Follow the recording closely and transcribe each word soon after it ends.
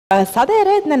Sada je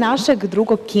red na našeg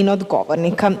drugog keynote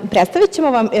govornika. Predstavit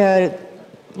ćemo vam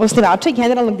osnivača i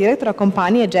generalnog direktora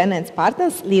kompanije Jenna &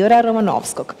 Partners, Liora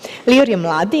Romanowskog. Lior je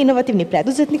mladi, inovativni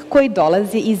preduzetnik koji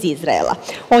dolazi iz Izraela.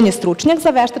 On je stručnjak za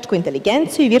veštačku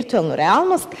inteligenciju i virtualnu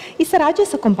realnost i sarađuje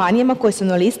sa kompanijama koje su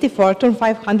na listi Fortune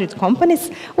 500 Companies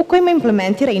u kojima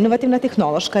implementira inovativna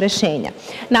tehnološka rešenja.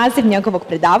 Naziv njegovog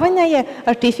predavanja je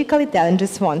Artificial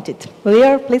Intelligence Wanted.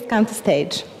 Lior, please come to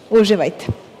stage. Uživajte.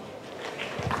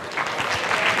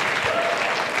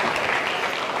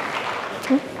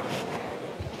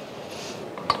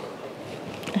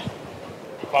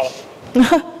 Hvala.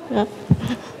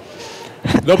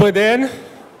 Dobar dan,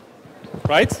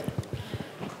 right?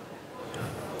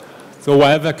 So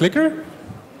I have a clicker.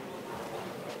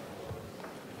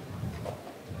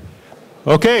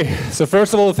 Okay, so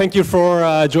first of all, thank you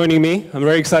for joining me. I'm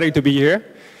very excited to be here.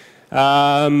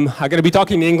 I'm going to be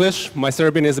talking in English. My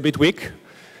Serbian is a bit weak.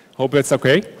 Hope it's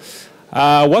okay.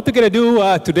 What we're going to do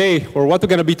today, or what we're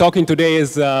going to be talking today,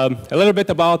 is a little bit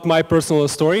about my personal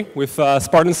story with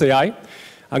Spartans AI.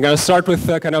 I'm going to start with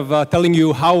telling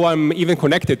you how I'm even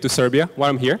connected to Serbia, why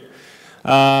I'm here.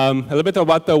 A little bit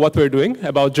about what we're doing,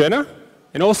 about Jenna,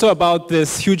 and also about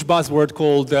this huge buzzword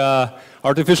called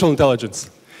artificial intelligence.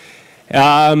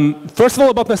 First of all,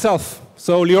 about myself.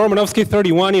 So Lior Romanowsky,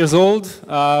 31 years old.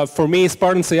 For me,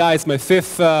 Spartans AI is my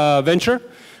fifth venture.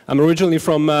 I'm originally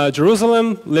from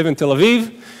Jerusalem, live in Tel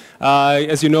Aviv.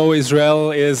 As you know,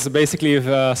 Israel is basically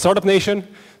a startup nation,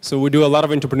 so we do a lot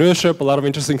of entrepreneurship, a lot of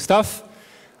interesting stuff.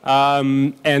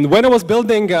 And when I was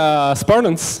building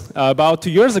Spartans about 2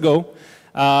 years ago,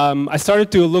 I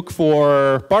started to look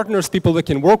for partners, people that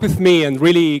can work with me and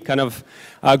really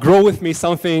grow with me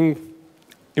something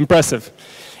impressive.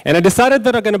 And I decided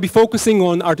that I'm going to be focusing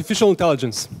on artificial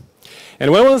intelligence.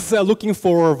 And when I was looking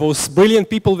for those brilliant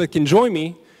people that can join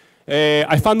me,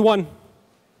 I found one.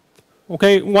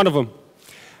 Okay, one of them.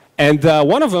 And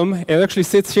one of them, it actually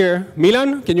sits here.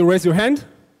 Milan, can you raise your hand?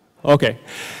 Okay.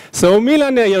 So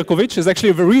Milan Jelkovic is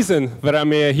actually the reason that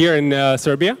I'm here in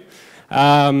Serbia.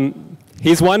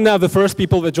 He's one of the first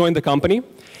people that joined the company.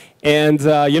 And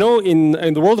you know,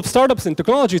 in the world of startups and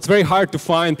technology, it's very hard to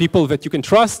find people that you can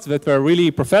trust, that are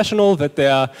really professional, that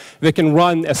they can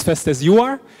run as fast as you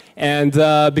are. And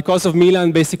because of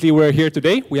Milan, basically, we're here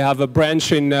today. We have a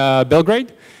branch in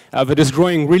Belgrade that is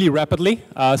growing really rapidly.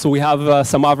 So we have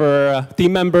some other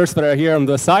team members that are here on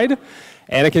the side.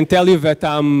 And I can tell you that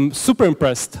I'm super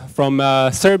impressed from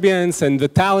Serbians and the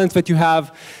talent that you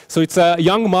have. So it's a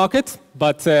young market,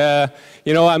 but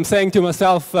you know, I'm saying to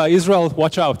myself, Israel,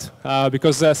 watch out,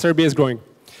 because Serbia is growing.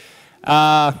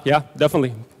 Yeah,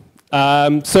 definitely.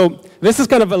 So this is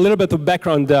kind of a little bit of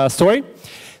background story.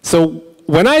 So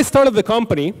when I started the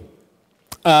company,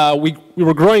 we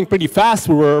were growing pretty fast,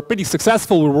 we were pretty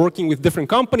successful, we were working with different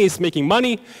companies, making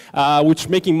money, which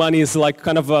making money is like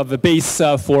kind of the base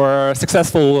for a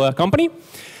successful company.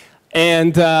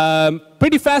 And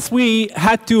pretty fast we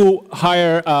had to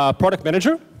hire a product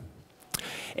manager.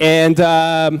 And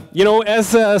you know,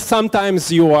 as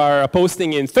sometimes you are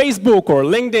posting in Facebook or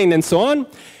LinkedIn and so on,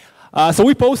 so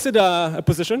we posted a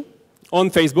position on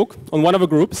Facebook, on one of the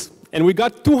groups, and we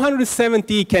got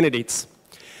 270 candidates.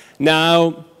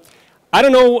 Now, I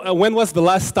don't know when was the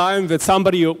last time that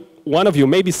somebody, one of you,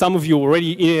 maybe some of you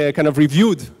already kind of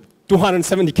reviewed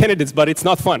 270 candidates, but it's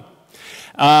not fun.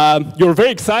 You're very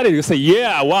excited. You say,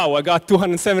 yeah, wow, I got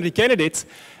 270 candidates.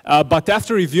 But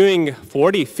after reviewing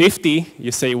 40, 50,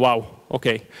 you say, wow,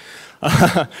 okay,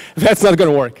 that's not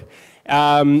going to work.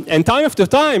 And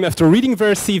time, after reading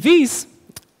their CVs,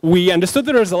 we understood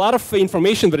that there's a lot of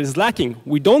information that is lacking.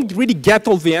 We don't really get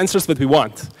all the answers that we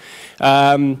want.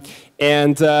 You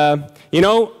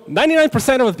know,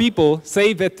 99% of the people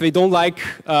say that they don't like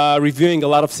reviewing a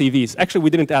lot of CVs. Actually,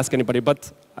 we didn't ask anybody,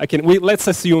 but let's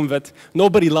assume that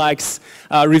nobody likes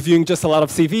reviewing just a lot of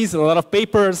CVs and a lot of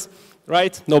papers,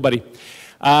 right? Nobody.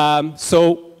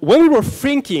 So when we were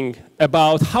thinking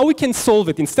about how we can solve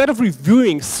it, instead of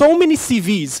reviewing so many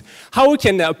CVs, how we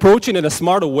can approach it in a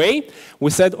smarter way,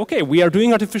 we said, okay, we are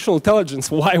doing artificial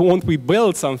intelligence. Why won't we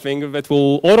build something that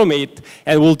will automate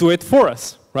and will do it for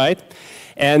us, right?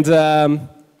 And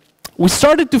we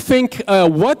started to think,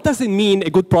 what does it mean, a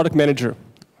good product manager?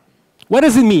 What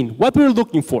does it mean? What we're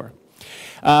looking for?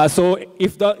 So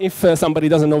if somebody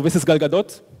doesn't know, this is Gal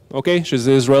Gadot. Okay, she's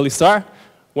an Israeli star,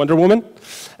 Wonder Woman.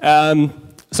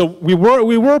 So we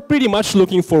were pretty much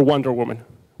looking for Wonder Woman.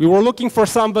 We were looking for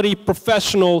somebody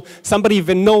professional, somebody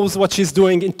that knows what she's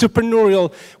doing,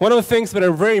 entrepreneurial. One of the things that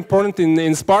are very important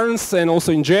in Spartans and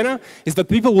also in Jena is that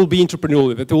people will be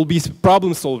entrepreneurial, that they will be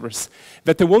problem solvers,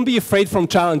 that they won't be afraid from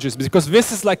challenges, because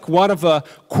this is like one of the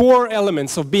core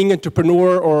elements of being an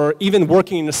entrepreneur or even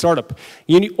working in a startup.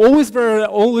 You need there are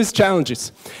always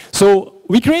challenges. So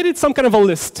we created some kind of a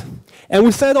list. And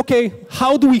we said, okay,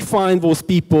 how do we find those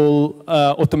people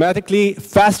automatically,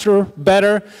 faster,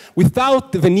 better,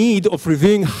 without the need of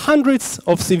reviewing hundreds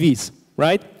of CVs,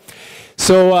 right?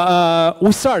 So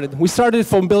we started. We started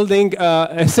from building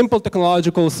a simple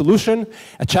technological solution,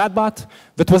 a chatbot,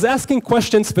 that was asking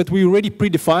questions that we already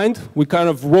predefined. We kind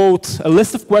of wrote a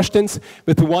list of questions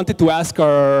that we wanted to ask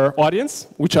our audience,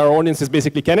 which our audience is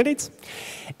basically candidates.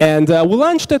 And we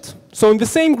launched it. So in the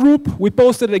same group, we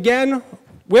posted it again,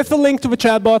 with a link to the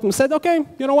chatbot, and said, okay,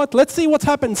 you know what, let's see what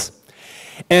happens.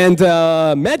 And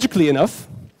magically enough,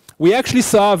 we actually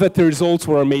saw that the results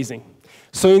were amazing.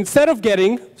 So instead of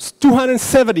getting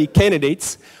 270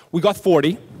 candidates, we got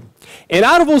 40. And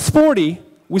out of those 40,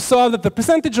 we saw that the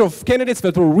percentage of candidates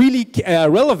that were really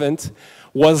relevant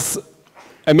was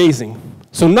amazing.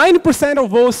 So 90% of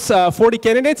those 40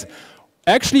 candidates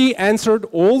actually answered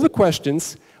all the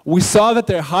questions. We saw that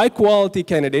they're high-quality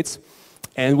candidates.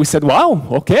 And we said, wow,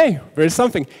 okay, there's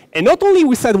something. And not only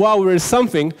we said, wow, there's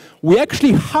something, we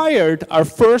actually hired our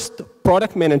first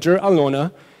product manager,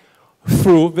 Alona,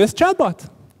 through this chatbot.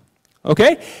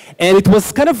 Okay? And it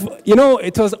was kind of, you know,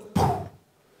 it was,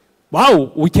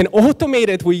 wow, we can automate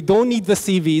it, we don't need the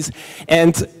CVs.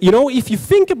 And, you know, if you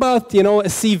think about, you know, a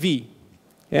CV,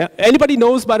 yeah? Anybody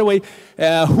knows, by the way,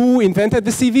 who invented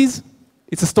the CVs?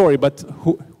 It's a story, but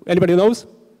who, anybody knows?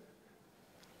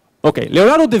 Okay,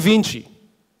 Leonardo da Vinci.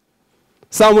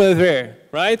 Somewhere there,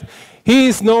 right? He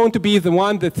is known to be the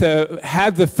one that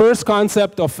had the first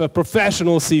concept of a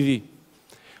professional CV.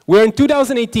 We're in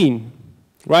 2018,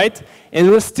 right? And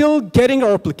we're still getting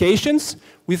our applications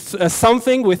with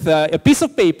something, with a piece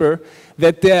of paper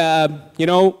that, you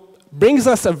know, brings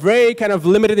us a very kind of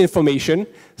limited information.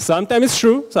 Sometimes it's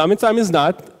true, sometimes it's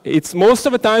not. It's most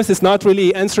of the times it's not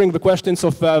really answering the questions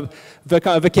of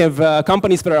the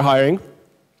companies that are hiring.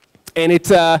 And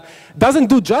it doesn't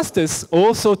do justice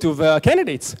also to the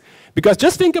candidates. Because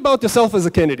just think about yourself as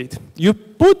a candidate. You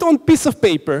put on a piece of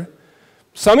paper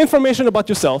some information about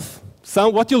yourself,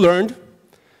 what you learned,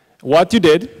 what you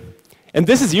did, and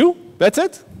this is you, that's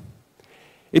it.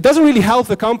 It doesn't really help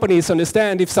the companies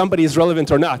understand if somebody is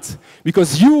relevant or not,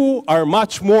 because you are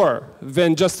much more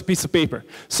than just a piece of paper.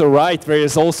 So right, there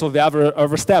is also the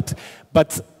other steps.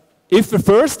 But if the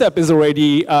first step is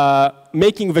already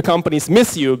making the companies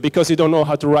miss you because you don't know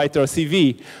how to write their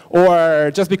CV, or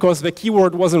just because the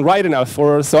keyword wasn't right enough,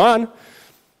 or so on,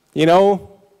 you know,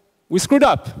 we screwed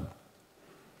up.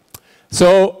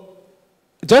 So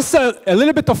just a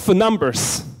little bit of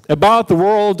numbers about the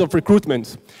world of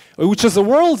recruitment, which is a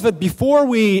world that before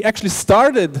we actually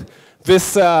started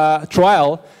this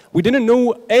trial, we didn't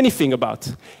know anything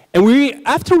about. And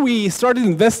after we started to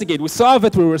investigate, we saw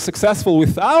that we were successful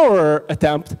with our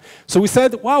attempt. So we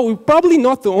said, wow, we're probably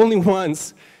not the only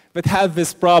ones that have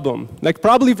this problem. Like,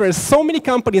 probably there's so many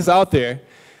companies out there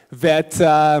that,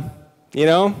 you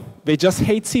know, they just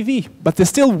hate CV, but they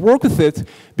still work with it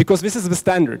because this is the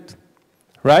standard,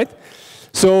 right?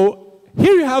 So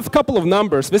here you have a couple of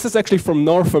numbers. This is actually from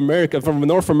North America, from the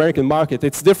North American market.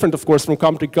 It's different, of course, from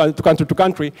country to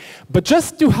country. But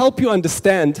just to help you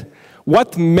understand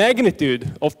what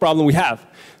magnitude of problem we have.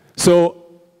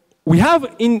 So we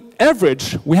have, in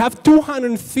average, we have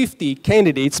 250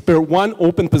 candidates per one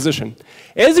open position.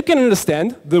 As you can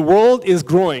understand, the world is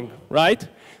growing, right?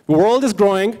 The world is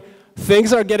growing.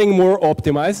 Things are getting more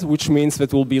optimized, which means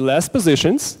that there will be less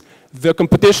positions. The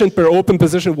competition per open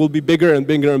position will be bigger and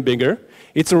bigger and bigger.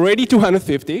 It's already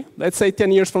 250. Let's say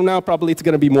 10 years from now, probably it's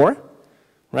going to be more,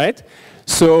 right?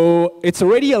 So it's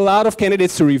already a lot of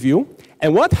candidates to review.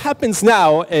 And what happens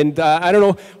now, and I don't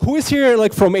know, who is here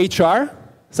like from HR?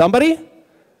 Somebody?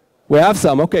 We have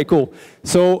some, okay, cool.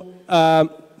 So a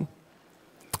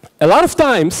lot of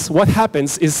times what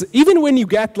happens is even when you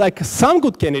get like some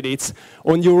good candidates,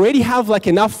 when you already have like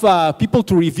enough people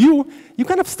to review, you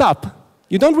kind of stop.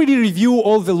 You don't really review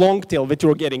all the long tail that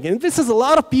you're getting. And this is a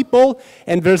lot of people,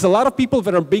 and there's a lot of people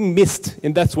that are being missed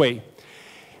in that way.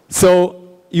 So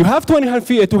you have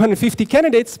 250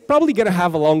 candidates, probably going to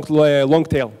have a long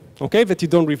tail, okay, that you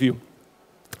don't review.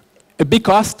 A big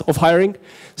cost of hiring.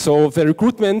 So the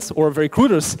recruitment or the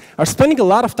recruiters are spending a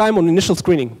lot of time on initial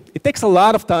screening. It takes a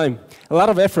lot of time, a lot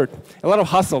of effort, a lot of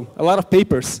hustle, a lot of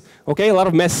papers, okay, a lot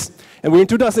of mess. And we're in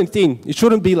 2018. It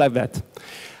shouldn't be like that.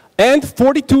 and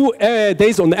 42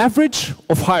 days on average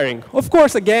of hiring. Of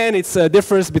course, again, it's a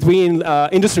difference between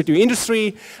industry to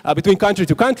industry, between country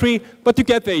to country, but you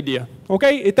get the idea,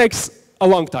 okay? It takes a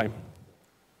long time.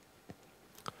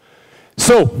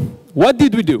 So, what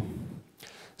did we do?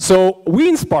 So, we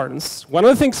in Spartans, one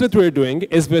of the things that we're doing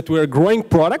is that we're growing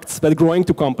products, but growing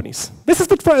to companies. This is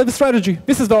the strategy.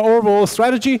 This is the overall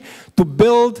strategy to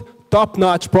build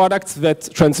top-notch products that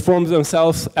transform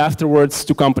themselves afterwards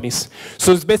to companies.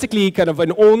 So it's basically kind of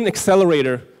an own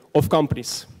accelerator of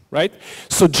companies, right?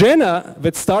 So Jenna,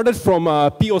 that started from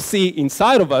a POC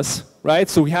inside of us, right?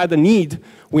 So we had a need,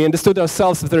 we understood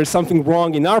ourselves that there is something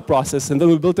wrong in our process, and then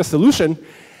we built a solution.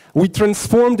 We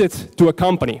transformed it to a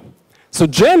company. So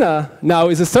Jenna now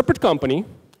is a separate company,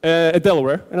 at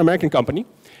Delaware, an American company,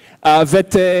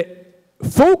 that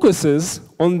focuses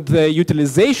on the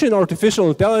utilization of artificial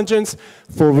intelligence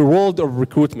for the world of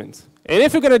recruitment. And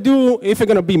if you're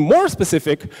gonna be more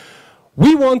specific,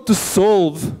 we want to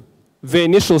solve the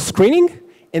initial screening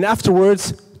and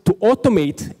afterwards to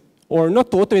automate, or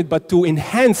not to automate, but to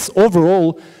enhance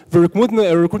overall the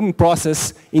recruitment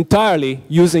process entirely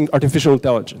using artificial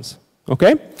intelligence.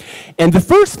 Okay? And the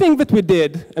first thing that we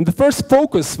did, and the first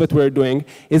focus that we're doing,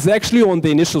 is actually on the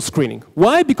initial screening.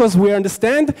 Why? Because we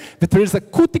understand that there is a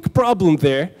critic problem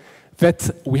there, that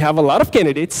we have a lot of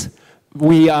candidates,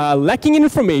 we are lacking in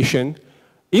information.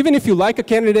 Even if you like a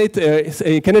candidate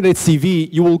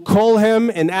CV, you will call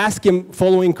him and ask him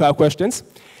following questions.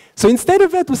 So instead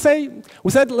of that,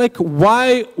 we said like,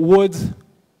 why wouldn't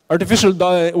artificial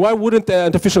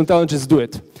intelligence do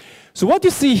it? So what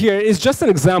you see here is just an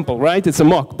example, right? It's a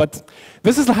mock, but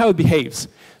this is how it behaves.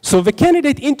 So the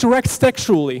candidate interacts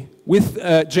textually with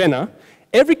Jenna.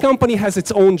 Every company has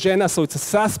its own Jenna, so it's a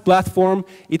SaaS platform.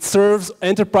 It serves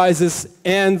enterprises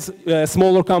and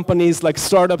smaller companies like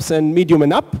startups and medium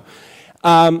and up.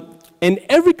 And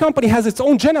every company has its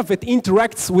own Jenna that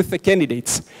interacts with the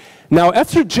candidates. Now,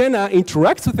 after Jenna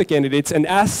interacts with the candidates and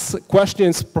asks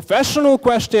questions, professional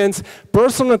questions,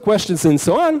 personal questions, and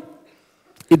so on,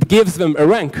 it gives them a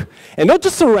rank. And not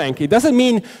just a rank. It doesn't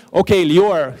mean, okay,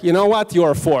 Lior, you know what,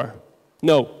 you're a 4.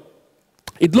 No.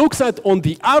 It looks at on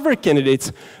the other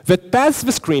candidates that pass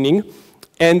the screening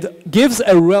and gives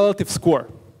a relative score,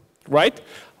 right?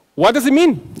 What does it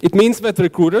mean? It means that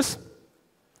recruiters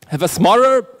have a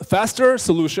smarter, faster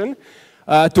solution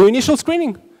to initial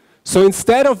screening. So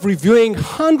instead of reviewing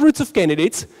hundreds of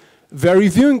candidates, they're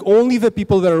reviewing only the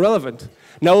people that are relevant.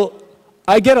 Now,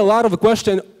 I get a lot of the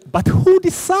question, but who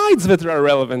decides that they're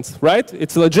relevant, right?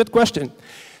 It's a legit question.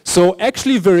 So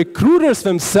actually the recruiters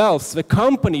themselves, the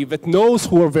company that knows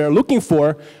who they're looking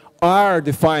for, are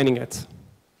defining it.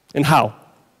 And how?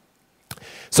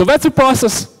 So that's the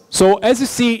process. So as you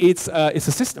see, it's a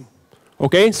system.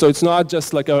 Okay, so it's not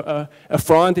just like a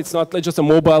front, it's not like just a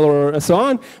mobile or so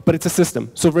on, but it's a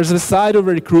system. So there's the side of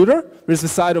a recruiter, there's the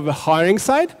side of a hiring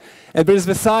side, and there's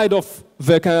the side of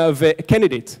the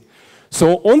candidate.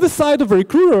 So on the side of a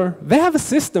recruiter, they have a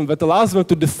system that allows them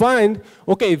to define,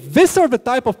 okay, these are the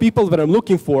type of people that I'm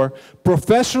looking for,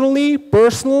 professionally,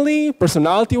 personally,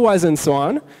 personality-wise, and so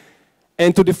on,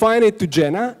 and to define it to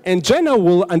Jenna, and Jenna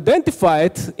will identify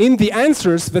it in the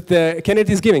answers that the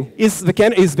candidate is giving. Is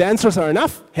the answers are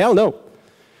enough? Hell no.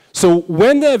 So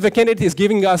when the candidate is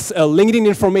giving us LinkedIn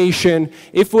information,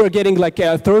 if we're getting like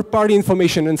third-party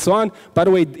information and so on, by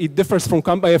the way, it differs from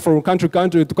country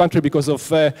to country because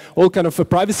of all kind of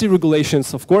privacy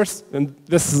regulations, of course, and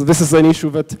this is an issue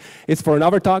that it's for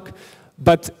another talk.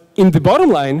 But in the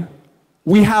bottom line,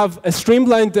 we have a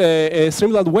streamlined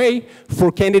way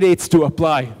for candidates to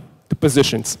apply to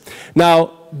positions.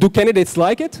 Now, do candidates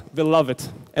like it? They love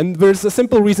it. And there's a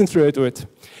simple reason to it.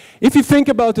 If you think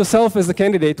about yourself as a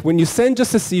candidate, when you send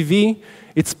just a CV,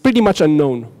 it's pretty much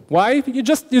unknown. Why? You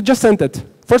just sent it.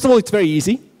 First of all, it's very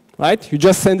easy, right? You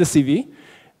just send a CV,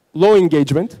 low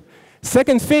engagement.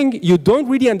 Second thing, you don't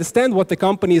really understand what the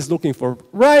company is looking for.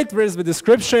 Right, there's the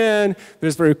description,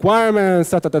 there's the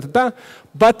requirements,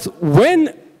 But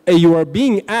when you are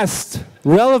being asked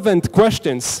relevant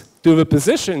questions to the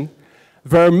position,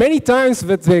 there are many times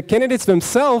that the candidates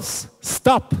themselves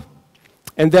stop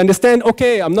and they understand,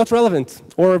 okay, I'm not relevant,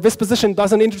 or this position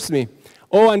doesn't interest me.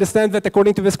 Oh, I understand that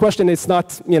according to this question, it's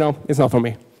not, it's not for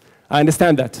me. I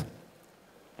understand that.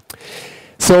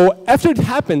 So after it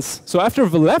happens, so after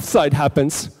the left side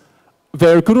happens,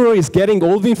 the recruiter is getting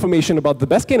all the information about the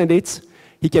best candidates.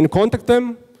 He can contact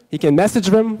them, he can message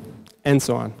them, and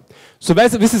so on. So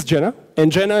this is Jenna,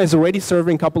 and Jenna is already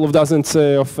serving a couple of dozens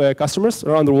of customers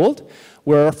around the world.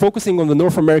 We're focusing on the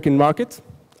North American market,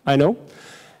 I know.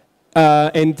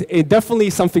 And it definitely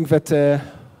is something that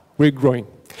we're growing.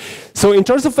 So in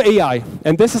terms of AI,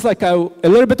 and this is like a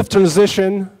little bit of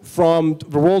transition from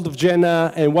the world of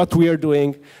Jenna and what we are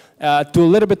doing to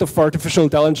a little bit of artificial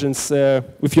intelligence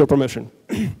with your permission.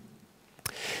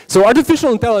 So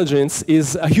artificial intelligence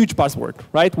is a huge buzzword,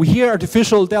 right? We hear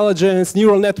artificial intelligence,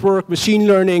 neural network, machine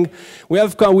learning. We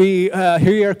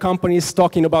hear companies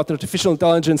talking about artificial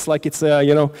intelligence like it's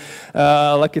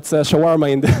like it's a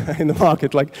shawarma in the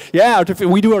market. Like, yeah,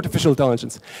 we do artificial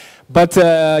intelligence. But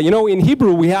in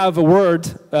Hebrew we have a word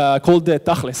called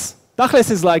tachlis.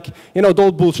 Tachlis is like,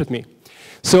 don't bullshit me.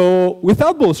 So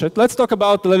without bullshit, let's talk a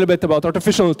little bit about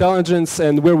artificial intelligence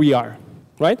and where we are,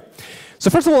 right? So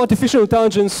first of all, artificial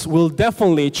intelligence will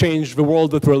definitely change the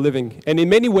world that we're living. And in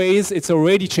many ways, it's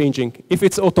already changing. If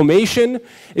it's automation,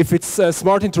 if it's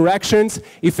smart interactions,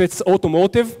 if it's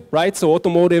automotive, right? So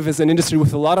automotive is an industry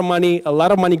with a lot of money. A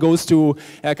lot of money goes to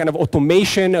kind of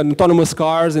automation and autonomous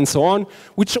cars and so on,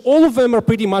 which all of them are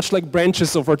pretty much like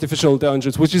branches of artificial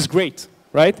intelligence, which is great,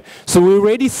 right? So we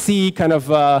already see kind of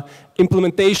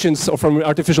implementations from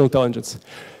artificial intelligence.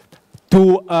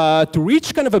 To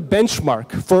reach kind of a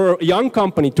benchmark, for a young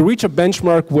company to reach a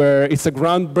benchmark where it's a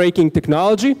groundbreaking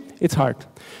technology, it's hard.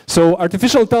 So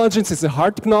artificial intelligence is a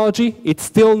hard technology. It's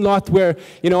still not where,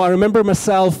 I remember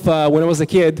myself when I was a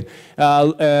kid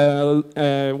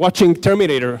watching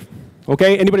Terminator.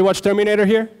 Okay, anybody watch Terminator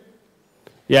here?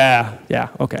 Yeah,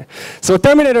 okay. So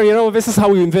Terminator, this is how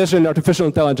we envision artificial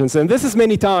intelligence. And this is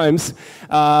many times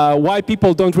why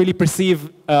people don't really perceive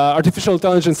artificial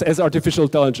intelligence as artificial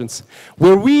intelligence.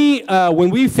 When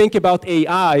we think about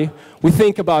AI, we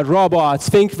think about robots,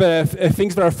 things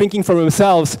that are thinking for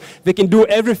themselves. They can do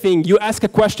everything. You ask a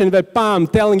question, they're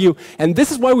telling you. And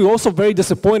this is why we're also very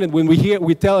disappointed when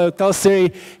we tell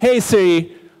Siri, hey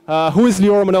Siri, who is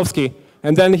Lior Romanowsky?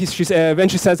 And then she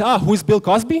says, who's Bill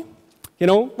Cosby?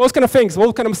 Those kind of things,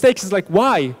 those kind of mistakes is like,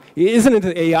 why? Isn't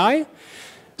it AI?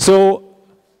 So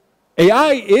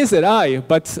AI is AI,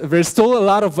 but there's still a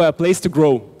lot of place to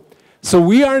grow. So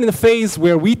we are in a phase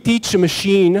where we teach a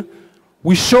machine,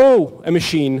 we show a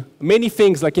machine many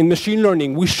things, like in machine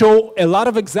learning, we show a lot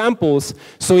of examples,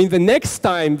 so in the next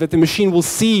time that the machine will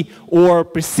see or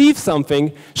perceive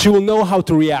something, she will know how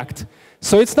to react.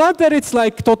 So it's not that it's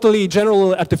like totally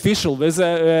general artificial. There's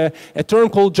a term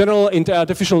called general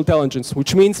artificial intelligence,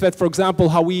 which means that, for example,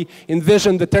 how we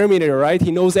envision the Terminator, right?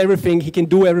 He knows everything, he can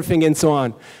do everything, and so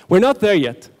on. We're not there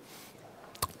yet.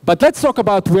 But let's talk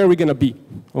about where we're going to be,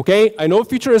 okay? I know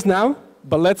future is now,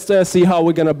 but let's see how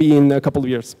we're going to be in a couple of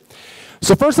years.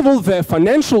 So first of all, the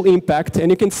financial impact, and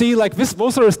you can see like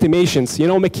those are estimations.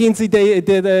 McKinsey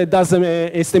does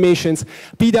estimations,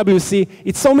 PwC.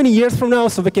 It's so many years from now,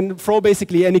 so they can throw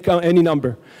basically any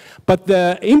number. But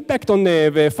the impact on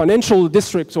the financial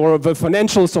districts or the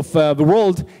financials of the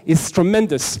world is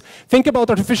tremendous. Think about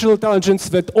artificial intelligence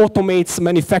that automates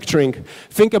manufacturing.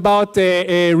 Think about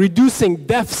reducing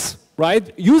deaths,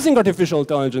 right? Using artificial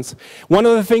intelligence. One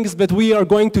of the things that we are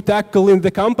going to tackle in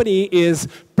the company is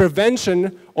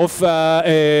prevention of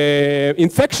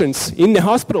infections in the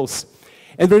hospitals.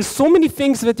 And there's so many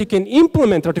things that you can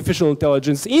implement artificial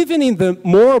intelligence, even in the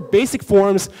more basic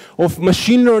forms of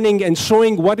machine learning and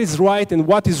showing what is right and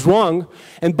what is wrong.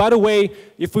 And by the way,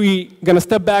 if we're going to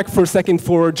step back for a second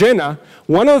for Jenna,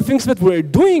 one of the things that we're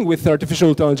doing with artificial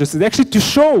intelligence is actually to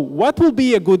show what will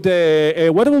be a good,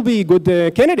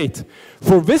 candidate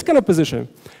for this kind of position.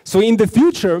 So in the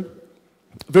future,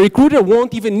 the recruiter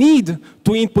won't even need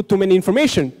to input too many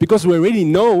information because we already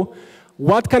know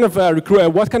what kind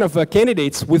of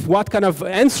candidates with what kind of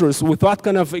answers, with what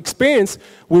kind of experience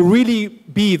will really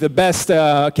be the best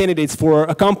candidates for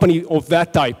a company of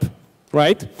that type,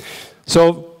 right?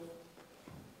 So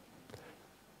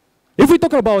if we're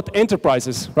talking about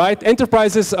enterprises, right?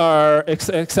 Enterprises are,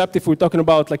 except if we're talking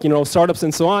about like, startups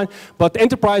and so on, but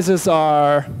enterprises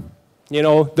are,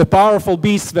 the powerful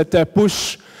beasts that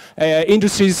push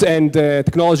industries and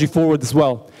technology forward as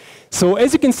well. So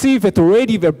as you can see that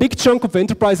already a big chunk of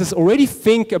enterprises already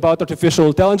think about artificial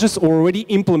intelligence or already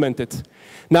implement it.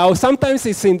 Now sometimes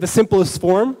it's in the simplest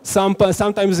form,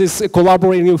 sometimes it's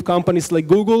collaborating with companies like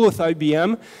Google, with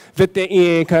IBM, that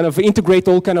they kind of integrate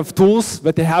all kind of tools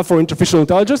that they have for artificial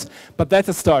intelligence, but that's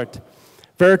a start.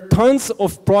 There are tons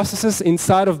of processes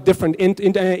inside of different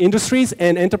industries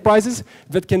and enterprises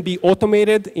that can be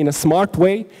automated in a smart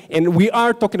way, and we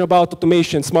are talking about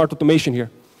automation, smart automation here,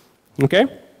 okay?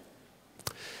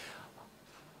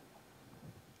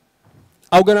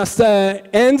 I'm going to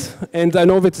end, and I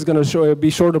know that it's going to be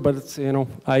shorter, but it's,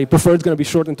 I prefer it's going to be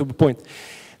short and to the point.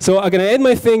 So I'm going to end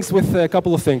my things with a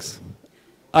couple of things.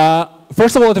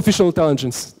 First of all, artificial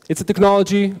intelligence. It's a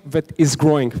technology that is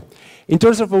growing. In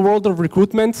terms of a world of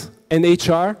recruitment and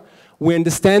HR, we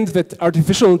understand that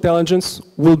artificial intelligence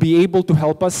will be able to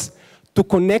help us to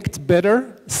connect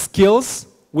better skills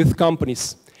with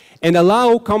companies and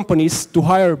allow companies to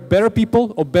hire better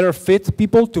people or better fit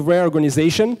people to their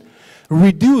organization,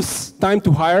 reduce time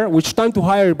to hire, which time to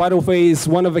hire, by the way, is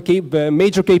one of the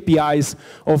major KPIs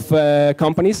of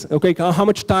companies. Okay, how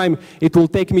much time it will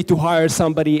take me to hire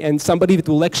somebody and somebody that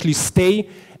will actually stay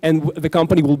and the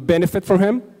company will benefit from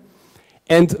him.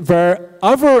 And there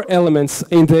are other elements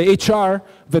in the HR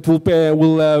that will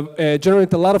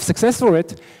generate a lot of success for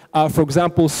it. For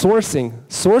example, sourcing.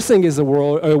 Sourcing is a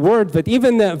word that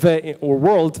even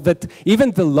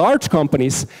even the large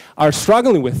companies are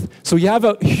struggling with. So you have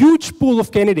a huge pool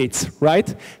of candidates,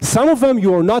 right? Some of them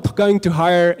you are not going to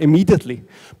hire immediately,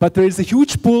 but there is a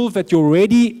huge pool that you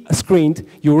already screened,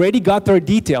 you already got their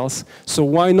details, so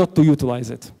why not to utilize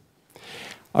it?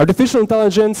 Artificial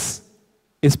intelligence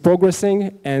is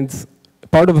progressing, and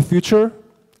part of the future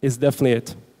is definitely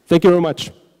it. Thank you very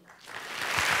much.